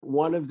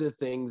one of the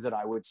things that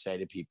I would say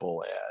to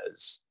people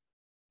is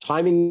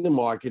timing the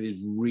market is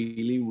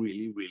really,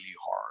 really, really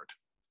hard.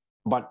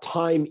 But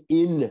time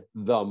in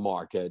the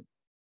market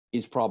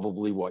is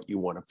probably what you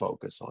want to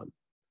focus on.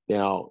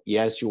 Now,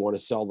 yes, you want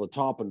to sell the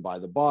top and buy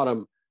the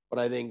bottom, but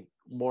I think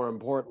more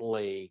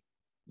importantly,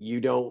 you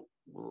don't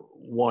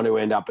want to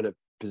end up in a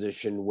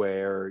position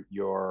where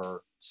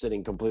you're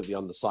sitting completely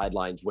on the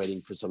sidelines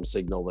waiting for some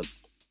signal that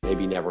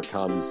maybe never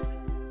comes.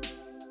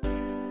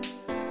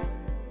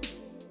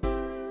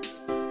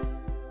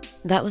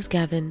 That was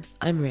Gavin.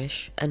 I'm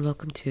Rish, and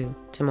welcome to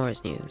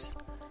Tomorrow's News.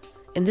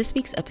 In this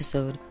week's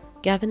episode,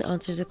 Gavin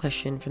answers a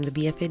question from the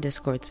BFA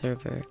Discord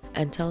server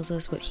and tells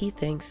us what he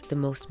thinks the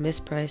most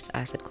mispriced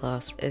asset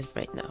class is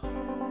right now.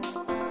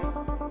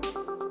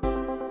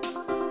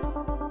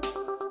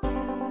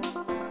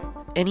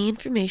 Any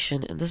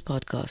information in this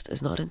podcast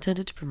is not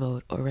intended to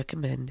promote or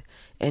recommend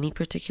any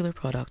particular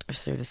product or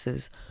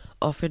services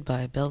offered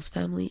by Bell's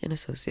Family and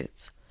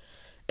Associates.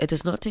 It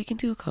does not take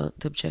into account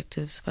the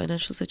objectives,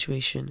 financial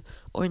situation,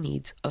 or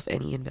needs of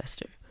any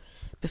investor.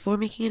 Before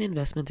making an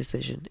investment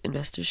decision,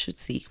 investors should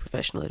seek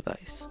professional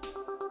advice.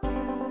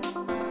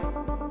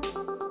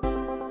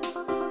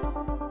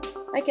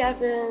 Hi,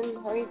 Gavin.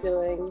 How are you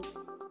doing?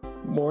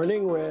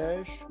 Morning,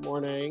 Rish.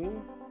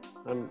 Morning.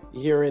 I'm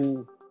here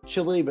in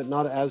chilly, but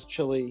not as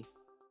chilly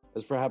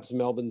as perhaps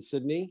Melbourne,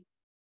 Sydney.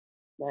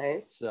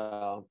 Nice.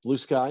 Blue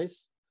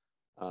skies.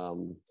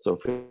 So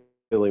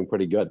feeling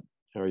pretty good.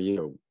 How are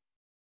you?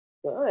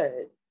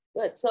 Good.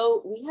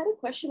 So we had a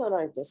question on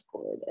our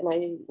Discord, and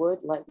I would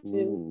like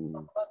to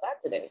talk about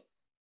that today.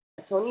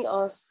 Tony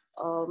asked,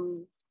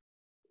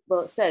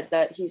 said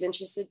that he's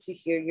interested to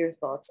hear your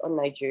thoughts on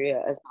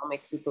Nigeria as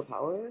economic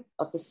superpower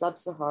of the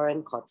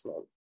Sub-Saharan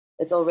continent.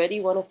 It's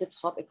already one of the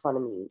top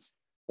economies,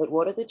 but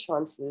what are the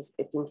chances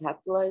it can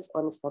capitalize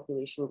on its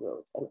population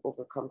growth and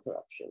overcome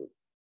corruption?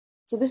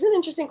 So this is an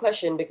interesting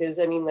question because,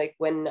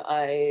 when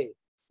I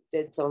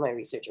did some of my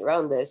research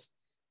around this,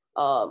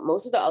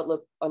 most of the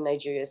outlook on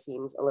Nigeria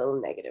seems a little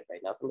negative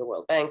right now from the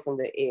World Bank, from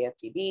the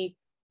AFDB.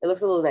 It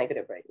looks a little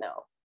negative right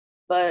now.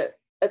 But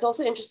it's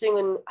also interesting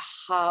in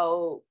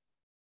how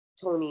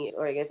Tony,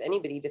 or I guess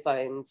anybody,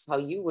 defines how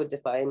you would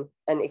define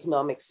an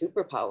economic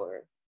superpower,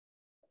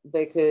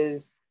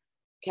 because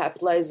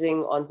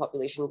capitalizing on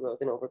population growth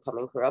and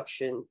overcoming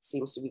corruption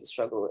seems to be the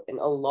struggle in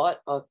a lot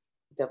of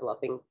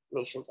developing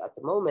nations at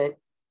the moment.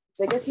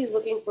 So I guess he's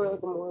looking for a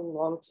more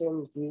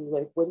long-term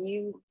view. What do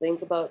you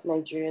think about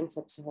Nigerian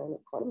sub-Saharan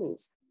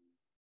economies?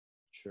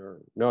 Sure.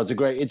 No, it's a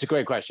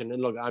great question.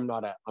 And look, I'm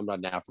not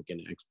an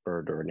African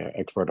expert or an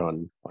expert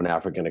on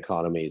African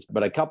economies,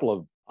 but a couple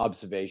of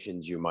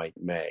observations you might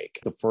make.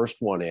 The first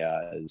one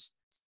is,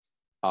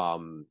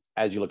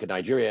 as you look at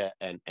Nigeria,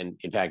 and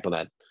in fact on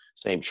that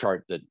same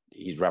chart that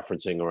he's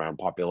referencing around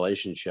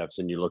population shifts,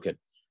 and you look at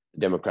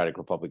the Democratic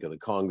Republic of the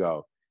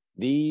Congo,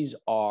 these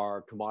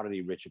are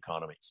commodity-rich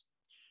economies.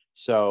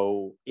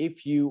 So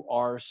if you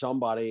are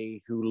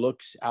somebody who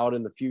looks out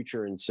in the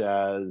future and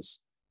says,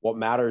 what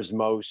matters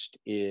most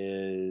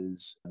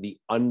is the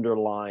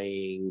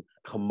underlying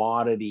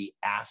commodity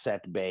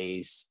asset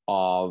base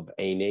of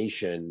a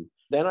nation,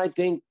 then I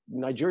think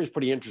Nigeria is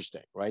pretty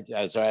interesting, right?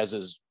 As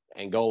is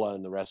Angola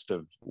and the rest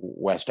of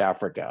West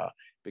Africa,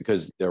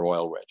 because they're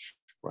oil rich,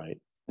 right?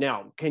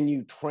 Now, can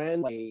you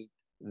translate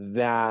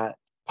that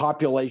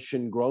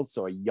population growth,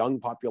 so a young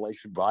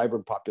population,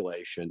 vibrant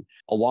population,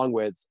 along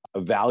with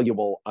a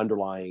valuable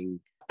underlying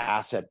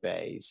asset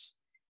base,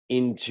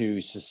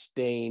 into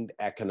sustained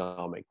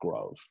economic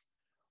growth?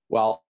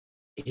 Well,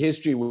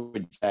 history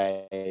would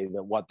say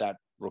that what that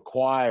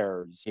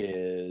requires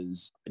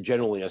is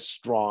generally a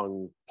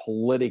strong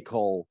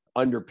political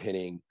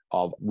underpinning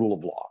of rule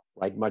of law,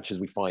 right? Much as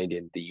we find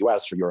in the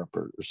US or Europe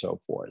or so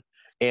forth.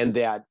 And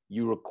that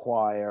you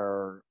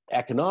require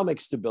economic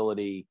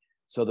stability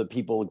so that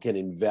people can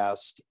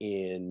invest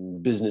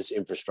in business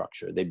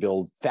infrastructure. They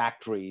build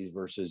factories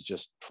versus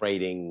just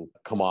trading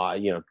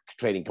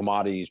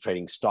commodities,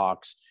 trading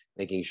stocks,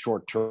 making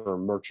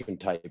short-term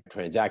merchant-type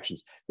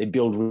transactions. They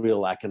build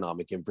real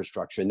economic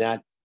infrastructure. And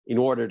that, in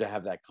order to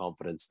have that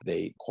confidence,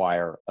 they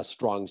acquire a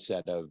strong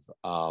set of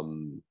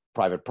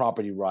private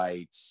property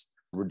rights,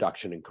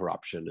 reduction in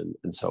corruption,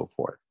 and so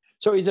forth.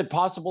 So is it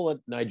possible that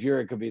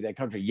Nigeria could be that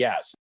country?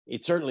 Yes,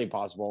 it's certainly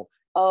possible.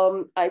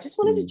 I just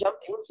wanted to jump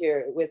in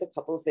here with a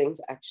couple of things,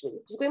 actually.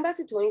 Just going back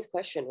to Tony's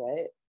question,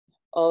 right,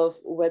 of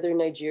whether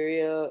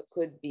Nigeria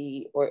could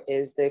be or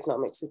is the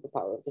economic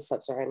superpower of the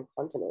sub-Saharan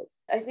continent.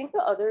 I think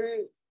the other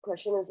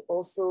question is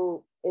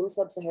also, in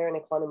sub-Saharan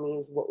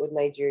economies, what would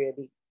Nigeria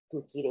be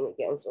competing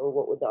against, or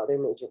what would the other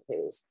major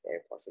players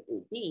there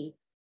possibly be?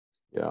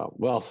 Yeah,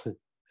 well,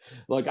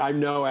 look, I'm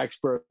no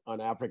expert on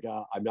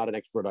Africa. I'm not an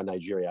expert on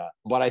Nigeria,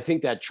 but I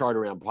think that chart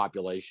around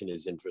population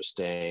is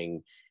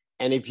interesting.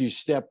 And if you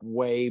step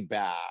way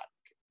back,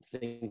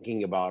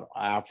 thinking about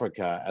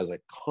Africa as a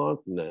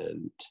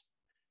continent,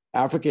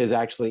 Africa is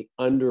actually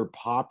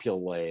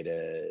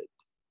underpopulated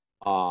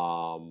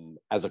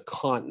as a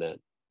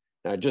continent.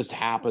 Now, it just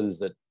happens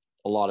that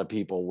a lot of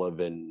people live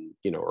in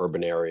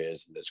urban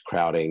areas, and there's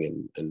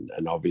crowding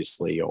and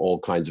obviously all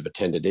kinds of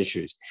attendant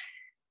issues.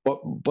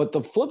 But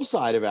the flip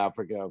side of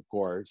Africa, of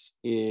course,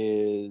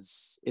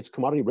 is it's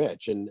commodity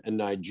rich, and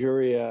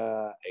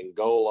Nigeria,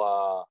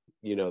 Angola,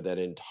 that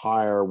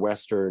entire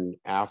Western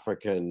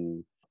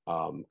African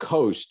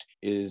coast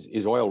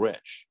is oil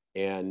rich.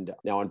 And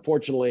now,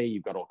 unfortunately,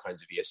 you've got all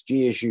kinds of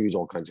ESG issues,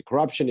 all kinds of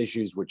corruption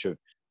issues, which have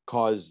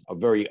caused a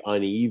very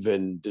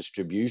uneven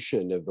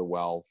distribution of the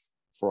wealth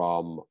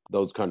from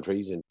those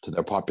countries into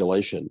their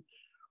population.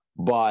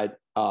 But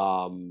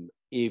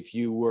if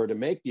you were to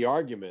make the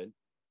argument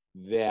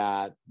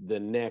that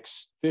the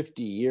next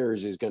 50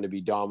 years is going to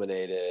be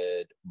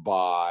dominated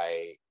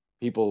by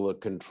people that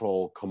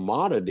control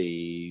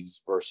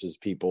commodities versus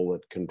people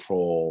that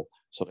control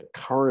sort of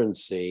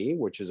currency,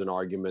 which is an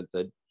argument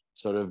that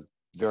sort of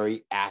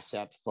very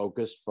asset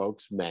focused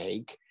folks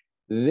make,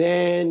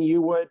 then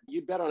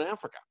you'd bet on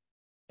Africa.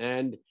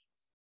 And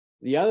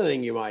the other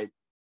thing you might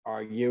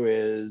argue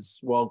is,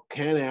 well,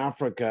 can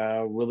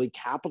Africa really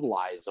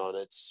capitalize on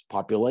its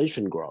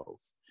population growth?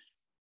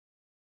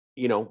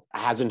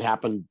 Hasn't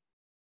happened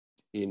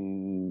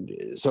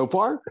so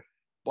far,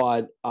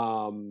 but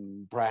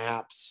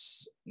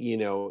perhaps,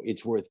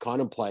 it's worth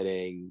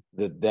contemplating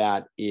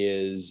that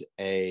is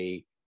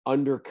a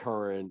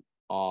undercurrent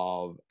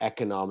of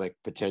economic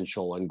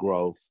potential and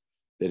growth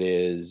that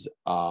is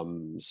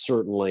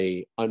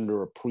certainly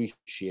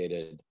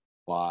underappreciated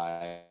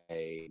by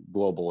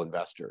global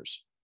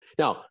investors.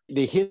 Now,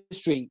 the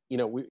history,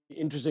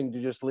 interesting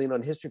to just lean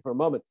on history for a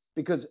moment,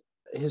 because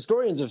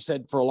historians have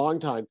said for a long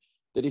time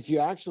that if you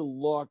actually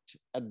looked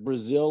at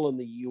Brazil and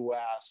the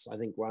US, I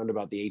think around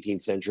about the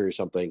 18th century or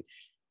something,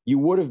 you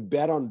would have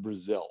bet on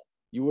Brazil.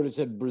 You would have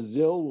said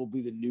Brazil will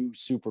be the new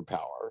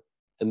superpower,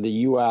 and the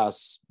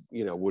US,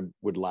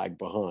 would lag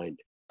behind.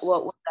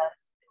 What was that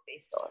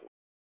based on?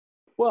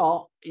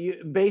 Well,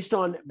 based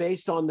on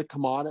the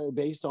commodity,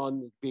 based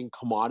on being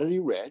commodity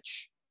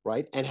rich,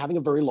 right, and having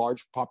a very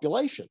large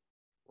population,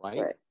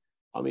 right?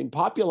 I mean,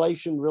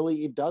 population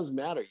really, it does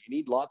matter. You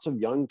need lots of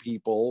young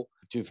people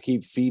to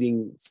keep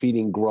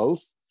feeding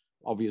growth.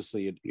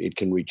 Obviously, it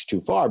can reach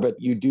too far, but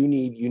you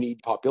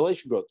need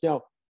population growth.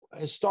 Now,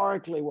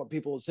 historically, what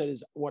people have said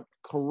is what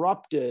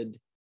corrupted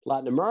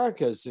Latin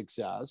America's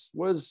success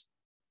was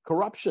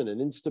corruption and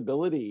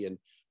instability and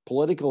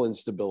political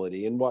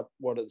instability. And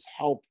what has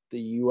helped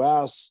the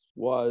U.S.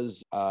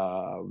 was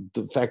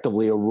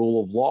effectively a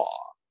rule of law.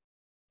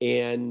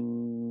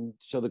 And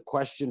so the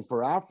question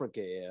for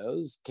Africa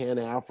is, can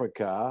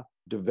Africa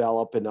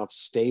develop enough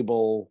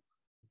stable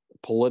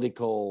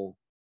political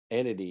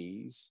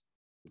entities?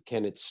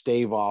 Can it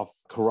stave off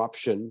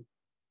corruption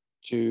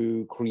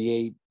to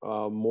create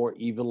more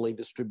evenly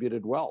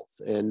distributed wealth?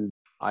 And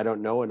I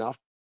don't know enough,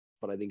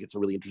 but I think it's a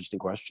really interesting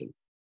question.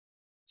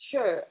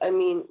 Sure. I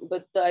mean,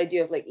 but the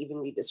idea of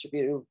evenly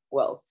distributed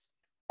wealth,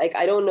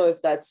 I don't know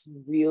if that's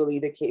really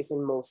the case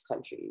in most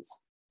countries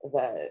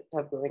that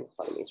have growing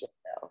economies right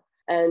now.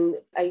 And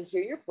I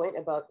hear your point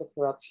about the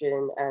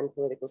corruption and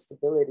political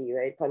stability,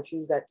 right?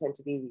 Countries that tend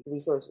to be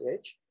resource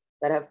rich,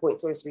 that have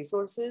point source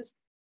resources,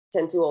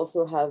 tend to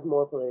also have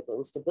more political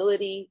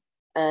instability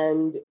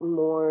and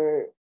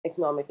more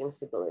economic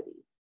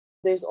instability.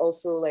 There's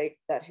also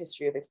that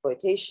history of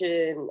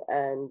exploitation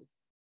and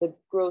the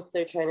growth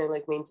they're trying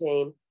to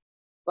maintain.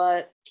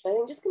 But I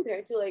think just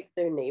compared to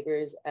their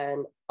neighbors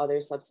and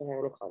other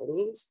sub-Saharan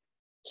economies,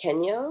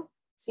 Kenya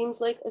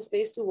seems like a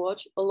space to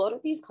watch. A lot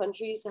of these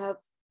countries have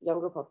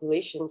younger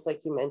populations,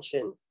 like you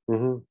mentioned.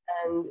 Mm-hmm.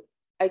 And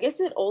I guess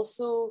it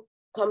also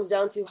comes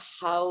down to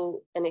how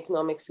an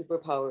economic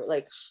superpower,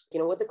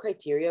 what the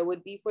criteria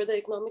would be for the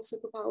economic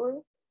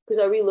superpower. Because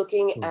are we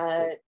looking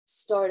at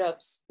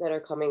startups that are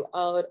coming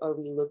out? Are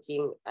we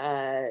looking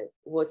at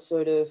what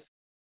sort of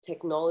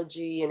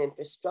technology and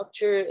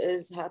infrastructure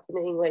is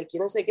happening?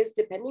 So I guess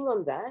depending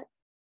on that,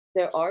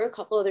 there are a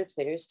couple other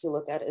players to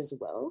look at as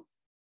well.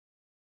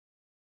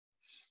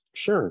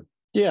 Sure.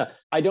 Yeah.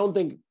 I don't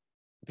think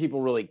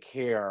people really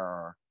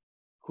care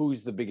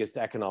who's the biggest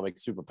economic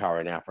superpower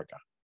in Africa.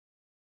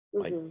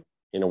 Mm-hmm.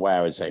 In a way,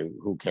 I would say,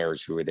 who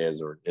cares who it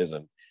is or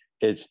isn't?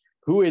 It's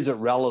who is it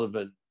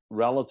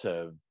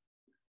relative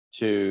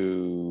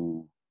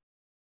to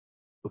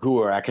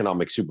who are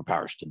economic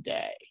superpowers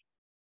today,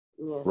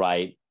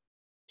 right?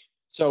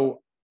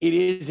 So it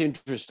is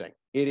interesting.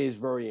 It is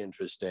very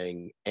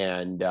interesting,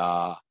 and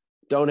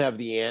don't have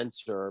the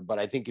answer. But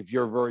I think if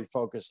you're very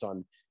focused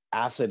on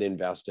asset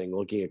investing,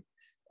 looking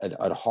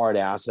at hard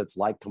assets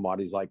like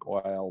commodities like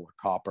oil or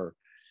copper,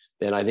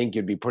 then I think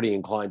you'd be pretty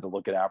inclined to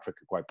look at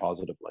Africa quite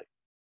positively.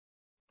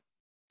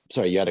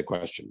 Sorry, you had a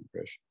question,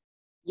 Krish.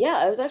 Yeah,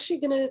 I was actually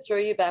going to throw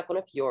you back one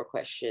of your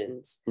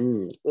questions,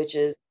 which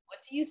is, what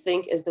do you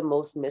think is the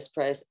most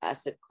mispriced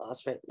asset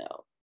class right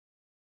now?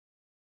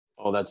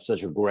 Oh, that's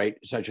such a great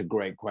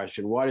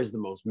question. What is the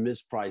most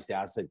mispriced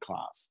asset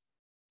class?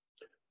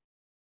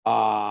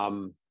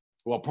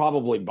 Well,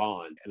 probably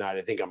bond, and I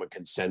think I'm a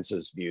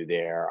consensus view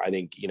there. I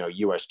think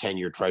U.S.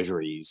 10-year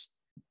Treasuries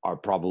are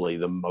probably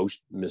the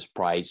most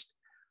mispriced.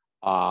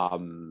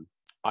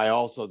 I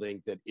also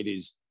think that it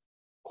is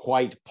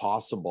quite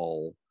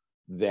possible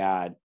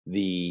that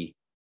the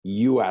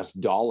US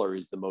dollar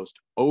is the most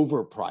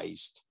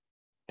overpriced,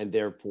 and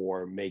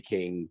therefore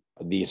making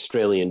the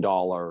Australian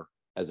dollar,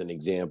 as an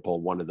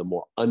example, one of the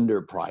more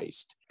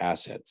underpriced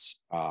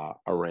assets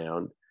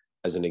around,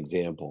 as an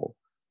example.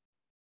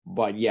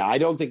 But yeah, I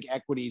don't think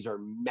equities are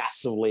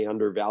massively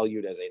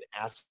undervalued as an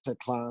asset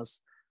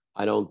class.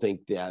 I don't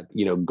think that,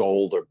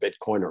 gold or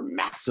Bitcoin are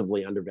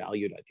massively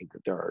undervalued. I think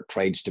that there are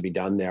trades to be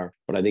done there.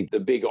 But I think the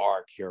big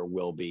arc here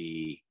will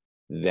be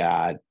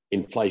that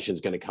inflation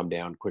is going to come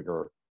down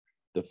quicker.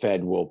 The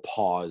Fed will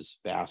pause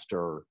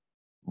faster.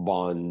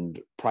 Bond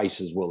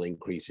prices will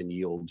increase and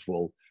yields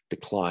will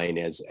decline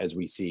as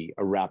we see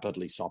a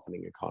rapidly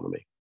softening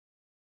economy.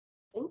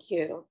 Thank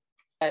you.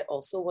 I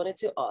also wanted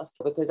to ask,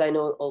 because I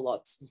know a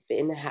lot's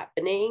been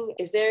happening,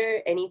 is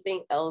there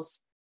anything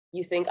else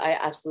you think I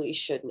absolutely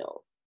should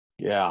know?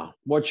 Yeah.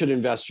 What should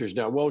investors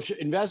know? Well,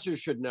 investors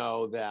should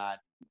know that,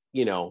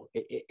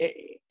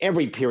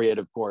 every period,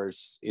 of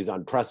course, is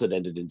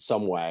unprecedented in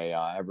some way.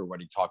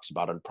 Everybody talks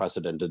about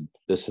unprecedented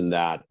this and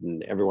that,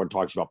 and everyone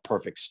talks about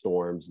perfect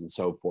storms and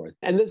so forth.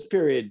 And this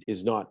period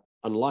is not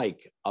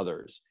unlike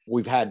others.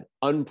 We've had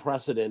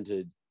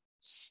unprecedented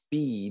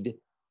speed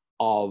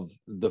of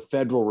the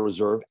Federal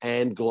Reserve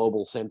and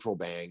global central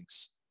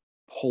banks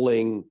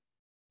pulling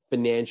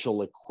financial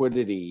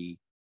liquidity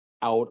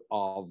out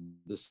of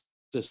the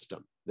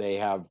system. They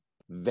have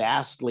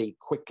vastly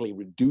quickly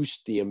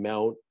reduced the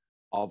amount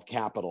of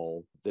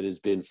capital that has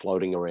been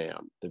floating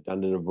around. They've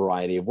done it in a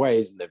variety of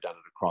ways, and they've done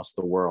it across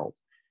the world.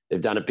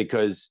 They've done it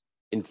because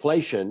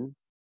inflation,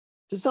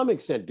 to some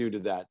extent due to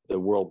that, the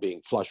world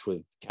being flush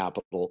with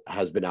capital,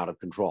 has been out of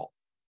control.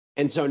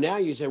 And so now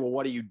you say, well,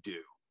 what do you do,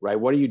 right?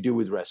 What do you do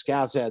with risk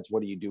assets?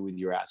 What do you do with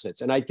your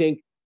assets? And I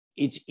think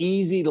it's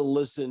easy to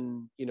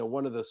listen.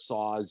 One of the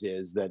saws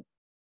is that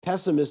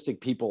pessimistic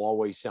people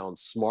always sound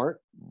smart,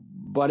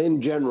 but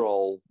in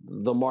general,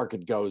 the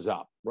market goes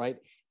up, right?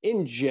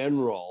 In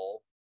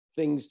general,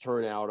 things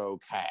turn out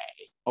okay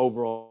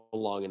over a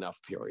long enough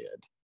period.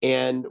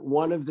 And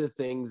one of the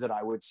things that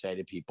I would say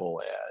to people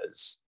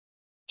is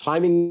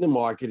timing the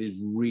market is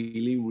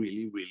really,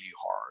 really, really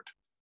hard.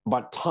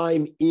 But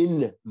time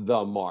in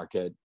the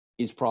market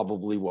is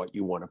probably what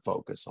you want to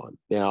focus on.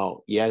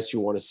 Now, yes,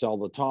 you want to sell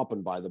the top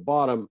and buy the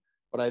bottom,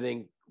 but I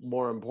think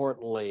more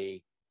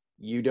importantly,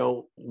 you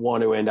don't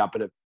want to end up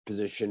in a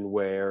position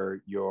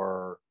where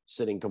you're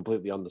sitting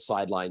completely on the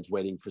sidelines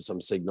waiting for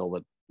some signal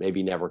that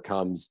maybe never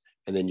comes,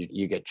 and then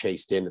you get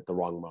chased in at the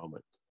wrong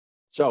moment.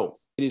 So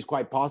it is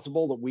quite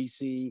possible that we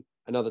see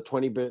another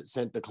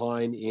 20%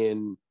 decline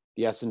in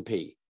the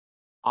S&P.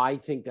 I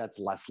think that's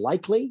less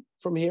likely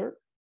from here,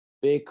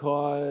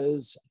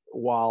 because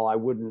while I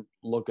wouldn't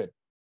look at,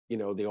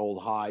 the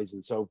old highs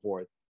and so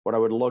forth, what I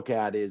would look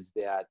at is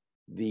that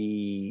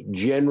the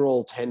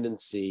general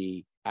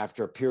tendency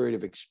after a period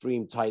of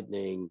extreme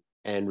tightening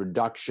and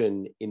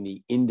reduction in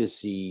the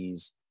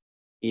indices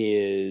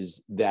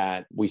is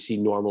that we see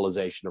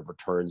normalization of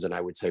returns. And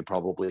I would say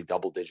probably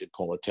double digit,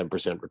 call it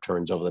 10%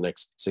 returns over the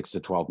next 6 to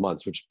 12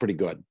 months, which is pretty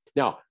good.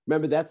 Now,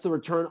 remember, that's the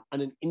return on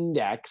an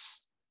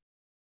index.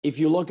 If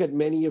you look at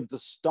many of the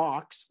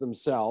stocks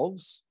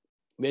themselves,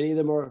 many of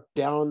them are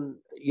down,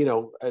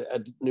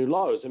 at new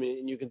lows. I mean,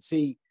 and you can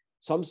see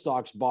some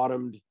stocks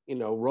bottomed,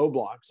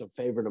 Roblox, a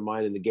favorite of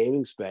mine in the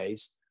gaming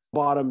space,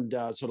 bottomed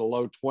sort of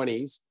low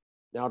 20s,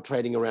 now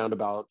trading around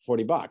about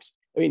 $40.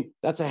 I mean,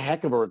 that's a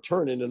heck of a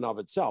return in and of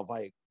itself.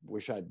 I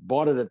wish I'd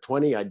bought it at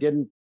 20. I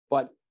didn't.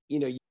 But,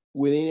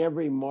 within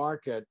every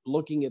market,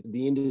 looking at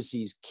the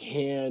indices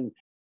can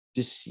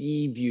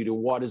deceive you to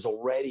what has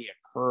already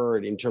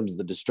occurred in terms of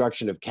the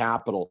destruction of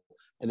capital.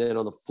 And then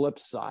on the flip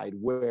side,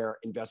 where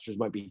investors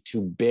might be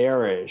too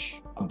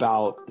bearish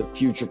about the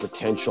future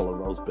potential of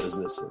those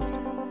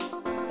businesses.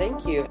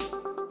 Thank you.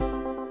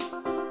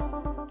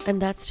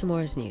 And that's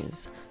tomorrow's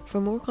news. For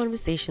more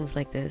conversations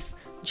like this,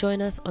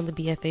 join us on the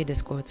BFA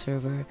Discord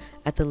server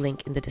at the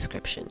link in the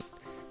description.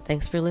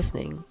 Thanks for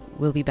listening.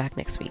 We'll be back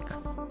next week.